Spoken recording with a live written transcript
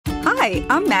Hi,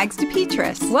 I'm Mags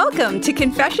DePetris. Welcome to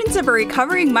Confessions of a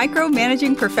Recovering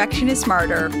Micromanaging Perfectionist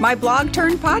Martyr, my blog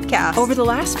turned podcast. Over the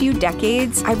last few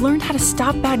decades, I've learned how to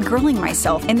stop bad girling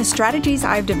myself, and the strategies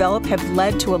I've developed have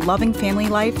led to a loving family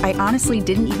life I honestly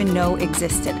didn't even know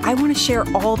existed. I want to share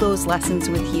all those lessons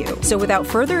with you. So without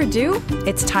further ado,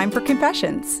 it's time for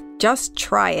Confessions. Just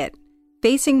try it.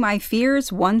 Facing my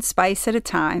fears one spice at a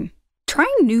time. Trying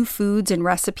new foods and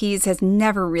recipes has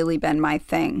never really been my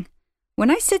thing. When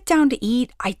I sit down to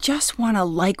eat, I just want to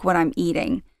like what I'm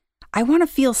eating. I want to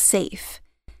feel safe.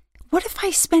 What if I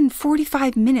spend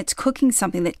 45 minutes cooking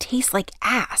something that tastes like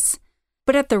ass?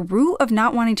 But at the root of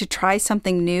not wanting to try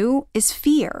something new is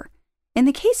fear. In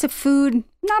the case of food,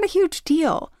 not a huge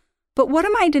deal. But what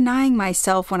am I denying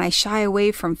myself when I shy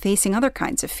away from facing other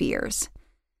kinds of fears?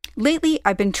 Lately,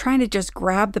 I've been trying to just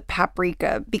grab the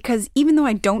paprika because even though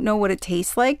I don't know what it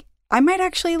tastes like, I might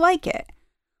actually like it.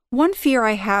 One fear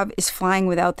I have is flying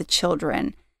without the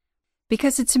children.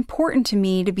 Because it's important to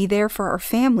me to be there for our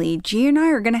family, G and I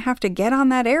are going to have to get on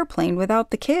that airplane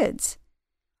without the kids.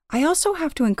 I also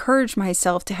have to encourage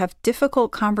myself to have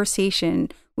difficult conversation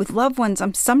with loved ones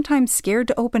I'm sometimes scared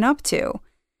to open up to.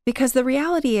 Because the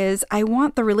reality is, I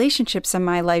want the relationships in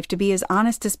my life to be as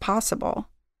honest as possible.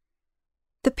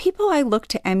 The people I look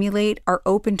to emulate are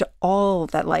open to all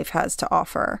that life has to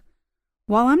offer.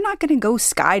 While I'm not going to go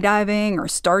skydiving or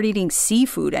start eating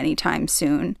seafood anytime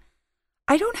soon,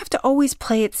 I don't have to always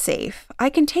play it safe. I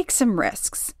can take some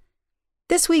risks.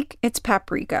 This week, it's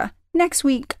paprika. Next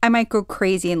week, I might go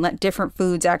crazy and let different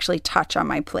foods actually touch on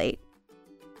my plate.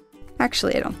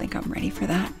 Actually, I don't think I'm ready for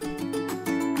that.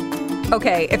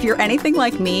 Okay, if you're anything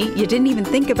like me, you didn't even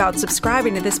think about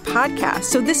subscribing to this podcast,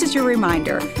 so this is your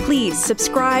reminder. Please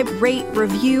subscribe, rate,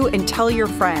 review, and tell your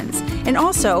friends. And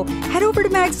also, head over to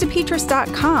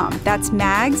magsdepetris.com. That's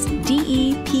Mags,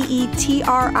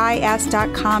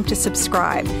 DEPETRIS.com to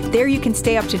subscribe. There you can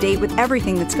stay up to date with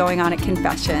everything that's going on at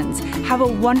Confessions. Have a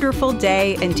wonderful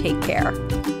day and take care.